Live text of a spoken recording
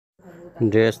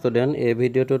Dear student, এই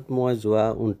ভিডিঅ'টোত মই যোৱা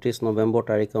 29 নৱেম্বৰ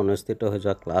তাৰিখে অনুষ্ঠিত হৈ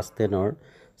যোৱা class 10ৰ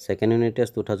second unit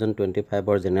test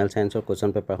 2025ৰ general সায়েন্সৰ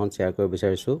question পেপাৰখন শ্বেয়াৰ কৰিব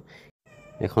বিচাৰিছোঁ।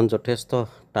 এখন যথেষ্ট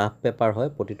টাফ পেপাৰ হয়,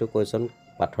 প্ৰতিটো কোৱেশ্চন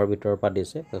পাঠৰ ভিতৰৰ পৰা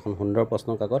দিছে। এখন সুন্দৰ প্ৰশ্ন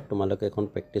কাকত তোমালোকে এখন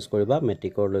প্ৰেক্টিছ কৰিবা,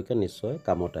 মেট্ৰিকৰলৈকে নিশ্চয়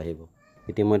কামত আহিব।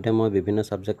 ইতিমধ্যে মই বিভিন্ন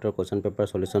সাবজেক্টৰ কোৱেশ্চন পেপাৰ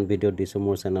সলিউশন ভিডিঅ' দিছোঁ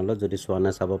মোৰ চেনেলত, যদি চোৱা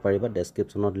নাই চাব পাৰিবা,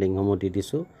 ডেছক্ৰিপশ্যনত লিংকসমূহ দি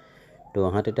দিছোঁ। তো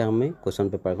অহা তেতিয়া আমি কোৱেশ্চন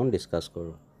পেপাৰখন ডিছকাছ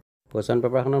কৰোঁ। কোৱেশ্চন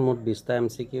পেপাৰখনত মুঠ 20টা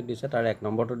MCQ দিছে, তাৰে 1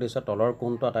 নম্বৰটো দিছে তলৰ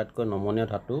কোনটো আটাইতকৈ নমনীয়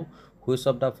ধাতু, which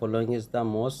of the following is the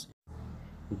most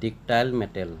ডিকটাইল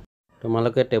metal.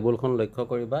 তোমালোকে টেবুলখন লক্ষ্য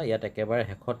কৰিবা, ইয়াত একেবাৰে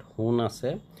শেষত সোণ আছে,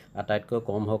 আটাইতকৈ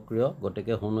কম সক্ৰিয়,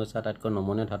 গতিকে সোণ হৈছে আটাইতকৈ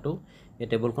নমনীয় ধাতু। এই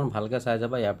টেবুলখন ভালকৈ চাই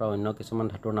যাবা, ইয়াৰ পৰা অন্য কিছুমান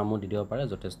ধাতুৰ নামো দি দিব পাৰে,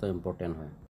 যথেষ্ট ইম্পৰ্টেণ্ট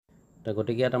হয়।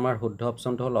 গতিকে ইয়াত আমাৰ শুদ্ধ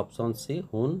অপশ্যনটো হ'ল অপশ্যন চি,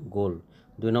 সোণ গ'ল্ড।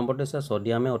 2 নম্বৰটো হৈছে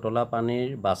ছডিয়ামে উতলা পানীৰ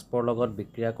বাষ্পৰ লগত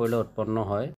বিক্ৰিয়া কৰিলে উৎপন্ন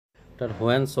হয়।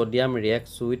 When sodium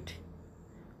reacts with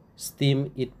steam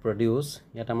it produce,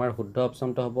 ইয়াত আমাৰ শুদ্ধ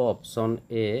অপশ্যনটো হ'ব অপশ্যন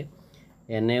এ,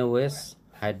 NaOH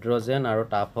হাইড্ৰজেন আৰু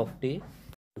তাপ শক্তি,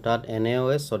 তাত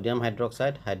NaOH sodium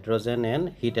hydroxide, hydrogen and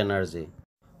hit energy.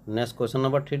 Next question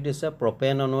number 3 দিছে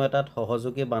প্ৰপেন অণু এটাত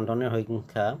সহযোগী বান্ধনীৰ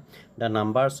সংখ্যা, the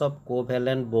numbers of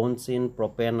কোভেলেণ্ট bonds in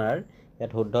propane R,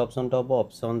 ইয়াত শুদ্ধ অপশ্যনটো হ'ব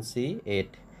অপশ্যন চি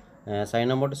 8। 4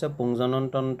 নম্বৰ দিছে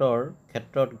পুংজননতন্ত্ৰৰ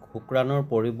ক্ষেত্ৰত শুক্ৰাণুৰ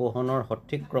পৰিবহণৰ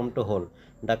সঠিক ক্ৰমটো হ'ল,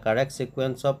 the correct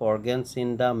sequence of organs in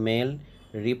the male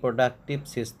reproductive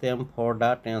system for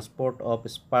the transport of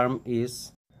sperm is.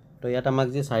 তো ইয়াত আমাক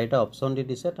যি 4টা অপশ্যন দি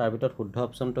দিছে, তাৰ ভিতৰত শুদ্ধ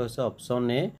অপশ্যনটো হৈছে option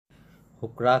A,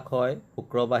 শুক্ৰাশয়,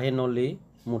 শুক্ৰবাহী Noli,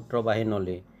 মূত্ৰবাহী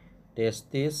Noli,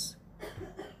 testis,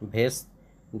 veg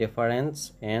difference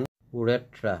and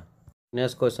উৰেথ্ৰা।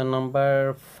 Next question number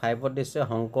 5ত দিছে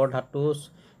শংকৰ ধাতু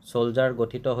চলজাৰ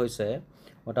গঠিত হৈছে,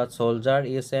 অৰ্থাৎ চলজাৰ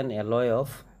ইজ এন এলয় অফ,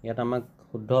 ইয়াত আমাক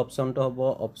শুদ্ধ অপশ্যনটো হ'ব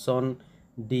অপশ্যন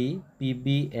ডি,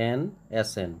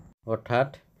 PbNSn, অৰ্থাৎ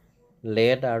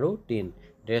লেড আৰু টিন।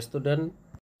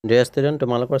 ডিয়াৰ ষ্টুডেণ্ট,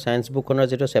 তোমালোকৰ ছায়েন্স বুকখনৰ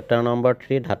যিটো চেপ্টাৰ নম্বৰ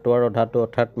 3 ধাতু আৰু অধাতু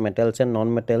অৰ্থাৎ মেটেলছ এণ্ড নন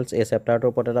মেটেলছ, এই চেপ্টাৰটোৰ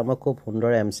ওপৰত এটা মই খুব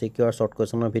সুন্দৰ MCQ আৰু শ্বৰ্ট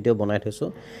কুৱেশ্যনৰ ভিডিঅ' বনাই থৈছোঁ।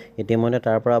 ইতিমধ্যে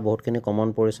তাৰ পৰা বহুতখিনি কমন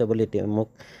পৰিছে বুলি মোক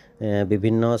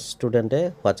বিভিন্ন ষ্টুডেণ্টে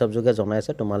হোৱাটছআপ যোগে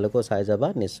জনাইছে, তোমালোকেও চাই যাবা,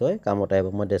 নিশ্চয় কামত আহিব।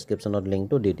 মই ডেছক্ৰিপশ্যনত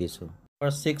লিংকটো দি দিছোঁ।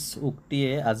 6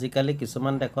 উক্তিয়ে আজিকালি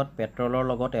কিছুমান দেশত পেট্ৰলৰ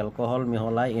লগত এলকহল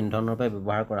মিহলাই ইন্ধনৰূপে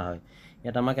ব্যৱহাৰ কৰা হয়।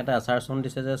 ইয়াত আমাক এটা আছাৰশ্যন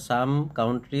দিছে যে ছাম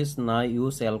কাউণ্ট্ৰিজ নাও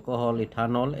use alcohol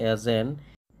ethanol as N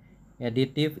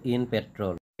additive in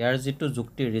petrol. ইয়াৰ যিটো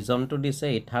যুক্তি ৰিজনটো দিছে,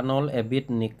 ইথানল এবিধ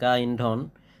নিকা ইন্ধন,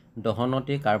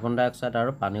 দহনতি কাৰ্বন ডাই অক্সাইড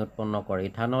আৰু পানী উৎপন্ন কৰে।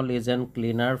 Ethanol is an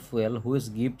cleaner fuel which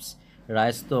gives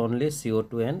ৰাইজ two only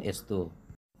CO2 and H2O।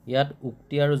 ইয়াত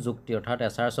উক্তি আৰু যুক্তি অৰ্থাৎ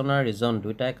এছাৰশ্যন আৰু ৰিজন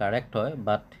দুয়োটাই কাৰেক্ট হয়,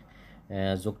 বাট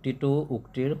যুক্তিটো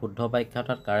উক্তিৰ শুদ্ধ ব্যাখ্যা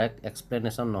অৰ্থাৎ কাৰেক্ট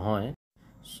এক্সপ্লেনেশ্যন নহয়।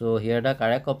 চ' হিয়াৰ the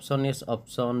correct option is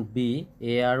option B,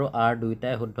 এ আৰু আৰ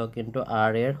দুয়োটাই শুদ্ধ, কিন্তু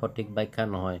আৰ এৰ সঠিক ব্যাখ্যা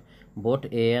নহয়। Both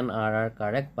A and R R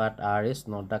correct, but R is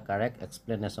not the correct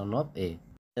explanation of A.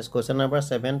 Next question number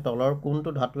 7, তলৰ কোনটো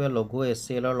ধাতুৱে লঘু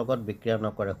HCl-ৰ লগত বিক্ৰিয়া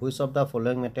নকৰে, which of the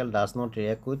following metal does not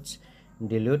react with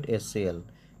dilute HCl।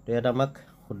 তো ইয়াত আমাক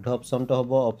শুদ্ধ অপশ্যনটো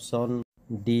হ'ব option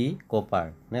D, copper.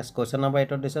 Next question number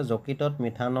 8ত দিছে যকৃতত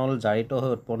মিথানল জাৰিত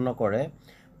হৈ উৎপন্ন কৰে,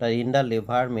 in the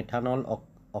liver methanol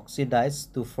oxidise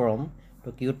two form, তো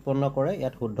কি উৎপন্ন কৰে,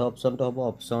 ইয়াত শুদ্ধ অপশ্যনটো হ'ব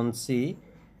অপশ্যন চি,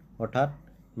 অৰ্থাৎ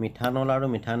মিথানল আৰু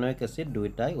মিথানয়িক এচিড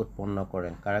দুয়োটাই উৎপন্ন কৰে।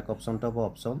 কাৰেক্ট অপশ্যনটো হ'ব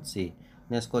option C.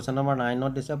 Next question number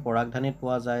 9ত দিছে পৰাগধানীত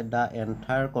পোৱা যায়, দ্য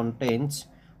এন্থাৰ কণ্টেইনছ,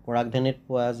 পৰাগধানীত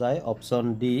পোৱা যায় option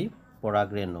D,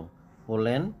 পৰাগৰেণু,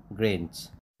 pollen grains.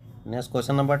 Next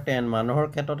question number 10, মানুহৰ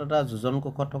ক্ষেত্ৰত এটা যোজন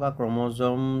কোষত থকা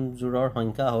ক্ৰম'জমযোৰৰ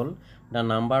সংখ্যা হ'ল, the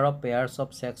number of pairs of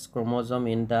sex chromosome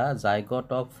in the zygote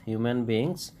of human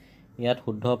beings. ইয়াত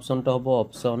শুদ্ধ অপশ্যনটো হ'ব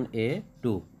অপশ্যন এ,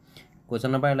 2।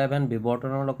 কুৱেশ্যন নম্বৰ 11,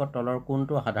 বিৱৰ্তনৰ লগত তলৰ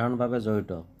কোনটো সাধাৰণভাৱে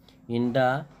জড়িত, in the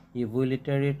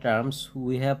ইভলিউটৰী terms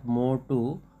we have মোৰ টু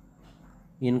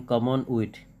ইন কমন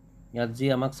উইথ। ইয়াত যি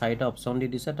আমাক 4টা অপশ্যন দি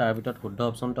দিছে, তাৰ ভিতৰত শুদ্ধ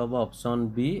অপশ্যনটো হ'ব অপশ্যন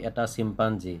বি, এটা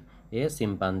চিম্পাঞ্জী, এ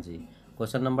চিম্পাঞ্জী।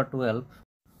 কুৱেশ্যন নম্বৰ 12,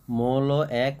 মৌল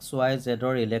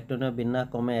XYZৰ ইলেক্ট্ৰনীয় বিন্যাস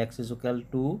ক্ৰমে X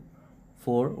 =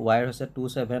 2,4, Y হৈছে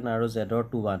 2,7 আৰু Z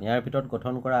 2,1। ইয়াৰ ভিতৰত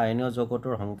গঠন কৰা আয়নীয়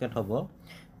যৌগটোৰ সংকেত হ'ব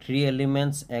 3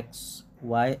 elements X,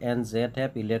 Y and Z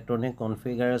have electronic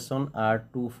configuration are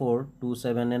 2,4,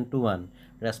 2,7 and 2,1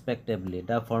 respectively.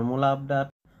 The formula of the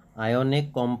ionic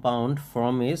compound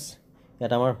form is,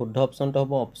 ইয়াত আমাৰ শুদ্ধ অপশ্যনটো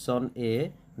হ'ব option A,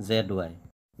 ZY।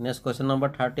 Next question number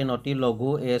 13, অতি লঘু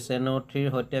HNO3ৰ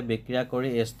সৈতে বিক্ৰিয়া কৰি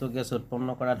H2 গেছ উৎপন্ন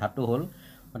কৰা ধাতু হ'ল,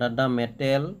 অৰ্থাৎ the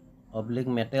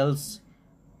metals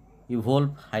evolve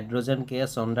hydrogen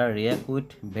gas on the react with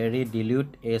very ডিলিউট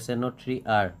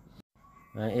HNO3R।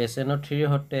 SNO3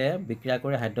 হতে বিক্ৰিয়া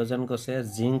কৰি হাইড্ৰজেন গছে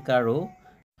জিংক আৰু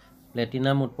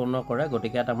প্লেটিনাম উৎপন্ন কৰে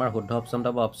গতিকে ইয়াত আমাৰ শুদ্ধ অপশ্যনটো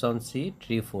হ'ব অপশ্যন চি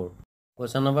 3 4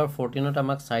 কুৱেশ্যন নম্বৰ 14ত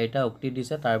আমাক 4টা উক্তি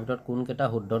দিছে তাৰ ভিতৰত কোনকেইটা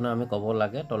শুদ্ধ নহয় আমি ক'ব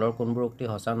লাগে তলৰ কোনবোৰ উক্তি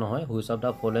সঁচা নহয় which of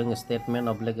the following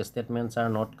statements are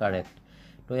not correct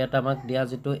তো ইয়াত আমাক দিয়া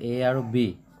যিটো এ আৰু বি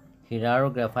হীৰা আৰু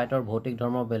গ্ৰেফাইটৰ ভৌতিক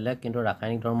ধৰ্ম বেলেগ কিন্তু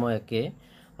ৰাসায়নিক ধৰ্ম একে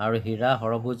আৰু হীৰা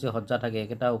হৰভুজি সজ্জা থাকে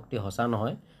এইকেইটা উক্তি সঁচা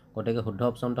নহয় গতিকে শুদ্ধ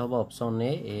অপশ্যনটো হ'ব option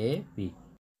A B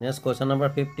next question number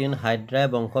 15 হাইড্ৰাই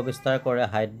বংশ বিস্তাৰ কৰে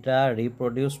হাইড্ৰা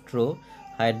ৰিপ্ৰডিউচ থ্ৰু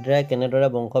হাইড্ৰাই কেনেদৰে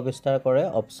বংশ বিস্তাৰ কৰে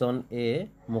option A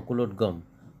মুকুলোদ্গম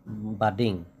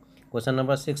budding question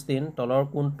number 16 তলৰ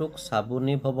কোনটোক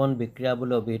চাবুনি ভৱন বিক্ৰিয়া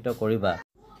বুলি অভিহিত কৰিবা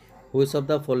which of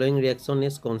the following reaction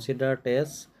is considered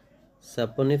as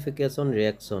saponification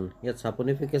reaction ইয়াত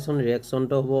saponification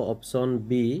reactionটো হ'ব option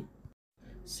B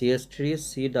CH3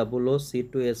 COO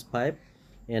C2H5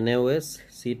 NaOH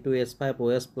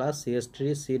C2H5OH plus CH3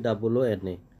 COO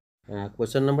Na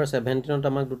question number 17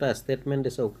 আমাক দুটা স্টেটমেন্ট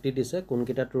দিছে উক্তি দিছে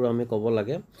কোনকিটা ট্ৰু আমি ক'ব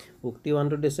লাগে উক্তি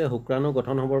 1 টো দিছে শুক্ৰাণু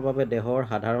গঠন হ'বৰ বাবে দেহৰ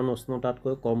সাধাৰণ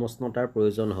উষ্ণতাতকৈ কম উষ্ণতাৰ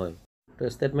প্ৰয়োজন হয় তো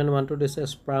স্টেটমেন্ট 1 টো দিছে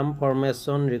sperm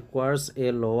formation requires a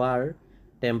lower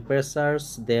temperatures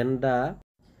than the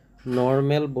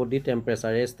normal body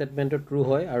temperature এই স্টেটমেন্টটো ট্ৰু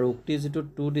হয় আৰু উক্তি যেটো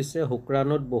 2 দিছে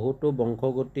শুক্ৰাণুত বহুতো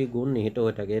বংশগতি গুণ নিহিত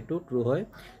হৈ থাকে এটো ট্ৰু হয়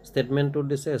স্টেটমেন্ট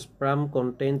 2 দিছে sperm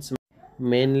contains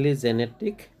mainly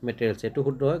genetic materials এটো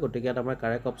শুদ্ধ হয় গতিকে আমাৰ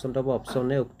কাৰেক্ট অপচনটো হ'ব অপচন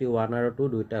এ উক্তি 1 আৰু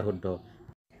 2 দুইটা শুদ্ধ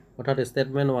অৰ্থাৎ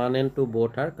statement 1 and 2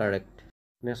 both are correct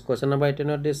next question number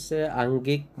 18 দিছে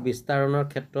আংগিক বিস্তাৰণৰ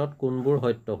ক্ষেত্ৰত কোনবোৰ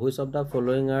সত্য which of the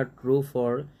following R true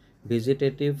for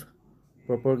vegetative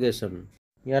propagation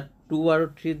ইয়াত 2 আৰু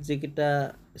 3 যিকিটা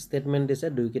স্টেটমেন্ট দিছে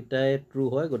দুইকিটাই ট্ৰু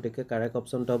হয় গতিকে কাৰেক্ট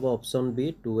অপচনটো হ'ব option B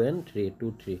 2 and 3 2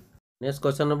 3 next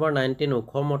question number 19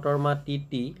 উখ মটৰমা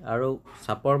টিটি আৰু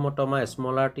চাপৰ মটৰমা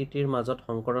স্মলাৰ টিটিৰ মাজত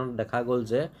সংকৰণ দেখা গ'ল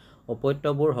যে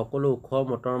অপত্যবোৰ সকলো উখ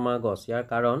মটৰমা গছ ইয়াৰ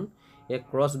কাৰণ a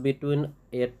cross between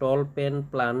a tall pen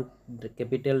plant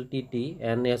capital TT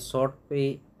and a short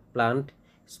plant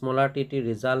smaller TT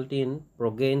result in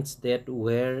progains that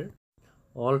were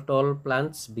all tall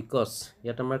plants because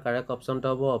ইয়াত আমাৰ কাৰেক্ট অপচনটো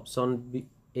হ'ব অপচন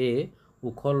এ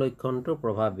উখ লক্ষণটো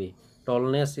প্ৰভাৱী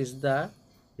tallness is the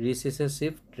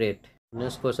recessive trait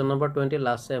next question number 20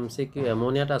 last MCQ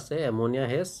ammonia আছে ammonia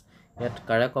has ইয়াত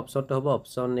correct অপচনটো হ'ব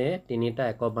option এ তিনিটা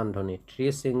একক বান্ধনী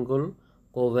 3 single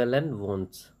covalent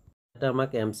bonds এটা আমাক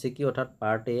MCQ অৰ্থাৎ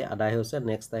পাৰ্ট এ আদায় হৈছে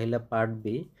নেক্সট আহিলে পাৰ্ট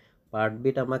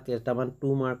বি ত আমাক কেইটামান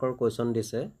 2 মাৰ্কৰ কোৱেশ্চন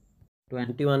দিছে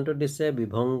 21 টো দিছে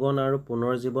বিভংগন আৰু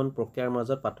পুনৰ্জীৱন প্ৰক্ৰিয়াৰ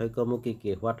মাজত পাৰ্থক্যমু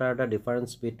কি what are da difference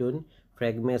between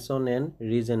ফ্ৰেগমেশন and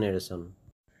ৰিজেনেৰেশন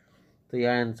তো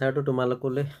ইয়াৰ এনসাৰটো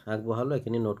তোমালোকলৈ আগবঢ়ালো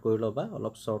এখিনি নোট কৰি লবা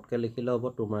অলপ শৰ্টকে লিখিলে হ'ব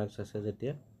 2 মাৰ্কছ আছে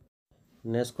যেতিয়া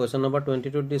নেক্সট কোৱেশ্চন নম্বৰ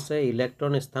 22 দিছে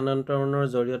ইলেক্ট্ৰন স্থানান্তৰণৰ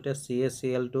জৰিয়তে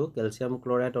CaCl2 ক্যালসিয়াম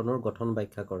ক্লোৰাইড অণুৰ গঠন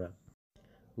ব্যাখ্যা কৰা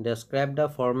describe the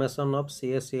formation of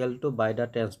CaCl2 by the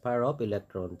transfer of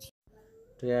electrons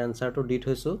তো ইয়াৰ এনসাৰটো দি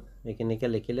থৈছো এখিনিকে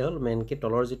লিখিলে হ'ল মেইন কি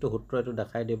তলৰ যেটো সূত্ৰ এটো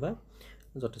দেখাই দিবা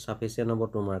যতে সাফিসিয়েন্ট হ'ব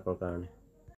 2 মাৰ্কৰ কাৰণে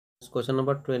কোৱেশ্চন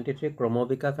নম্বৰ 23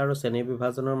 ক্ৰমবিকাশ আৰু শ্ৰেণী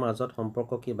বিভাজনৰ মাজত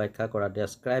সম্পৰ্ক কি ব্যাখ্যা কৰা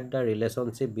describe the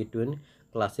relationship between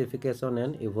classification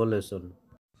and evolution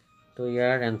তো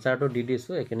ইয়াৰ এনসাৰটো দি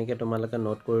দিছো এখিনিকে তোমালোকে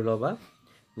নোট কৰি লবা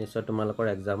নিশ্চয় তোমালোকৰ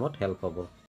এক্সামত হেল্প হ'ব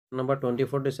নম্বৰ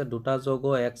 24 দিছে দুটা যৌগ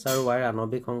x আৰু y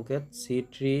আণবিক সংকেত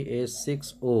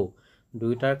C3H6O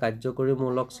দুইটাৰ কাৰ্যকৰী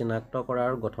মূলক চিনাক্ত কৰা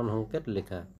আৰু গঠন সংকেত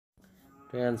লিখা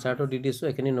তো এনসাৰটো দি দিছো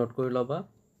এখিনি নোট কৰি লবা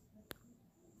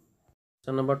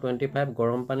কোৱেশ্চন নম্বৰ 25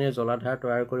 গৰম পানীৰ জলাধাৰ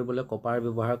তৈয়াৰ কৰিবলৈ কপাৰ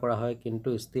ব্যৱহাৰ কৰা হয় কিন্তু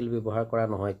ষ্টিল ব্যৱহাৰ কৰা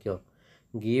নহয় কিয়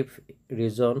give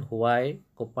reason why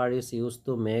copper is used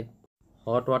to make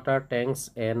hot water tanks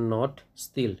and not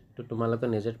steel তো তোমালোকে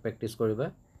নিজে প্ৰেক্টিস কৰিবা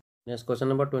নেক্সট কোৱেশ্চন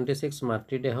নম্বৰ 26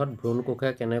 মাতৃ দেহত ভ্ৰূণ কোষে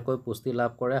কেনেকৈ পুষ্টি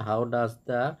লাভ কৰে হাউ does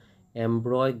da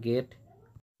এমব্ৰয় gate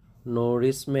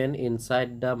nourishment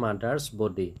inside the mother's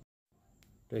body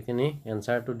তো এখিনি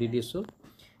এনসাৰটো দি দিছো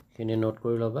এখিনি নোট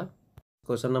কৰি লবা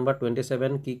কোৱেশ্চন নম্বৰ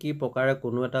 27 কি প্ৰকাৰে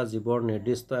কোনো এটা জীৱৰ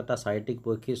নিৰ্দিষ্ট এটা শাৰীৰিক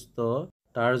বৈশিষ্ট্য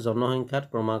তাৰ জনসংখ্যাত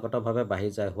ক্ৰমাগতভাৱে বাঢ়ি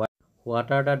যায় what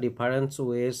are the different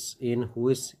ways in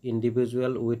which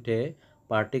individual with a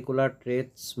particular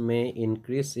traits may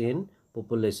increase in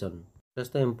population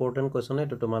Just the important question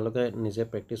এটো তোমালোকে নিজে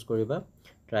প্ৰেক্টিস কৰিবা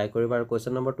ট্ৰাই কৰিবা আৰু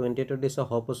কোৱেশ্চন নম্বৰ 22 দিছে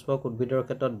সপুষ্পক উদ্ভিদৰ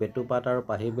ক্ষেত্ৰত বেটুপাত আৰু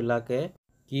পাহি বিলাকে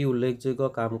কি উল্লেখযোগ্য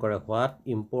কাম কৰে what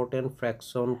important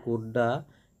fraction could the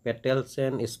petals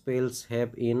and spells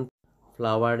have in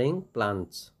flowering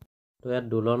plants তো ইয়াত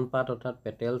দুলন পাত অৰ্থাৎ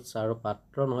পেটেলস আৰু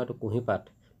পাত্ৰ নহয় তো কুহি পাত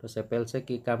তো সেপেলসে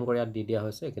কি কাম কৰে ইয়াত দি দিয়া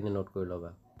হৈছে এখিনি নোট কৰি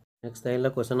লবা নেক্সট আহিলে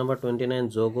কোৱেশ্চন নম্বৰ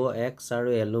 29 যৌগ X আৰু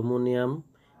এলুমিনিয়াম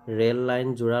ৰেল লাইন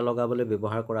জোৰা লগাবলৈ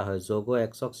ব্যৱহাৰ কৰা হয়। যৌগ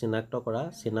Xক চিনাক্ত কৰা।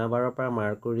 চিনাবাৰৰ পৰা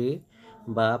মাৰ্কুৰী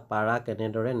বা পাৰা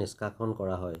কেনেদৰে নিষ্কাশন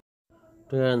কৰা হয়?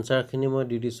 তো ইয়াৰ এনচাৰখিনি মই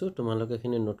দি দিছোঁ, তোমালোকে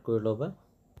এইখিনি নোট কৰি ল'বা।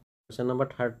 কুৱেশ্যন নম্বৰ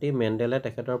 30, মেণ্ডেলে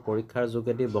তেখেতৰ পৰীক্ষাৰ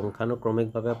যোগেদি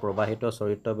বংশানুক্ৰমিকভাৱে প্ৰবাহিত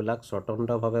চৰিত্ৰবিলাক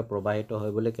স্বতন্ত্ৰভাৱে প্ৰবাহিত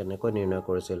হয় বুলি কেনেকৈ নিৰ্ণয়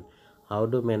কৰিছিল? হাউ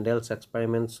do মেণ্ডেলছ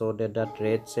experiment show' date the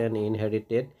ট্ৰেইটছ and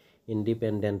inherited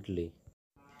independently?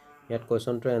 ইয়াত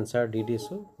কুৱেশ্যনটোৰ এনচাৰ দি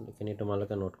দিছোঁ, এইখিনি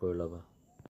তোমালোকে নোট কৰি ল'বা।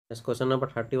 নেক্সট কুৱেশ্যন নম্বৰ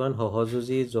 31,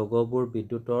 সহযোজী যৌগবোৰ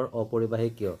বিদ্যুতৰ অপৰিবাহী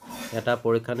কিয়? এটা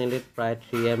পৰীক্ষানিলীত প্ৰায়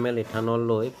 3 ml ইথানল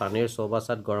লৈ পানীৰ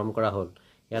চৌবাচাত গৰম কৰা হ'ল।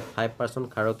 ইয়াত 5%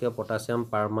 ক্ষাৰকীয় পটাছিয়াম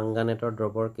পাৰমাংগানেটৰ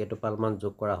দ্ৰৱৰ কেইটোপালমান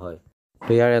যোগ কৰা হয়?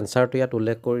 তো ইয়াৰ এনচাৰটো ইয়াত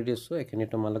উল্লেখ কৰি দিছোঁ, এইখিনি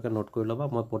তোমালোকে নোট কৰি ল'বা।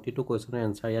 মই প্ৰতিটো কুৱেশ্যনৰ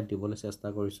এনচাৰ ইয়াত দিবলৈ চেষ্টা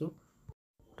কৰিছোঁ।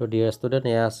 তো ডিয়াৰ ষ্টুডেণ্ট,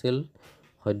 এয়া আছিল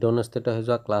সদ্য অনুষ্ঠিত হৈ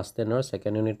যোৱা class 10ৰ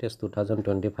second unit test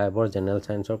 2025ৰ general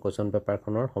ছায়েন্সৰ কুৱেশ্যন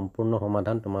পেপাৰখনৰ সম্পূৰ্ণ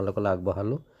সমাধান তোমালোকলৈ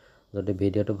আগবঢ়ালোঁ। যদি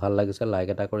ভিডিঅ'টো ভাল লাগিছে লাইক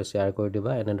এটা কৰি শ্বেয়াৰ কৰি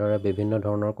দিবা। এনেদৰে বিভিন্ন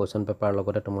ধৰণৰ কুৱেশ্যন পেপাৰ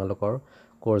লগতে তোমালোকৰ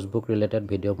কোৰ্চ বুক ৰিলেটেড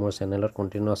ভিডিঅ' মোৰ চেনেলত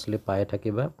কণ্টিনিউৱাছলি পাই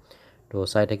থাকিবা। তো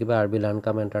চাই থাকিবা RB লাৰ্ণ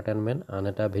কাম এণ্টাৰটেইনমেণ্ট। আন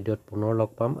এটা ভিডিঅ'ত পুনৰ লগ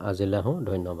পাম। আজিলৈ আহোঁ,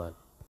 ধন্যবাদ।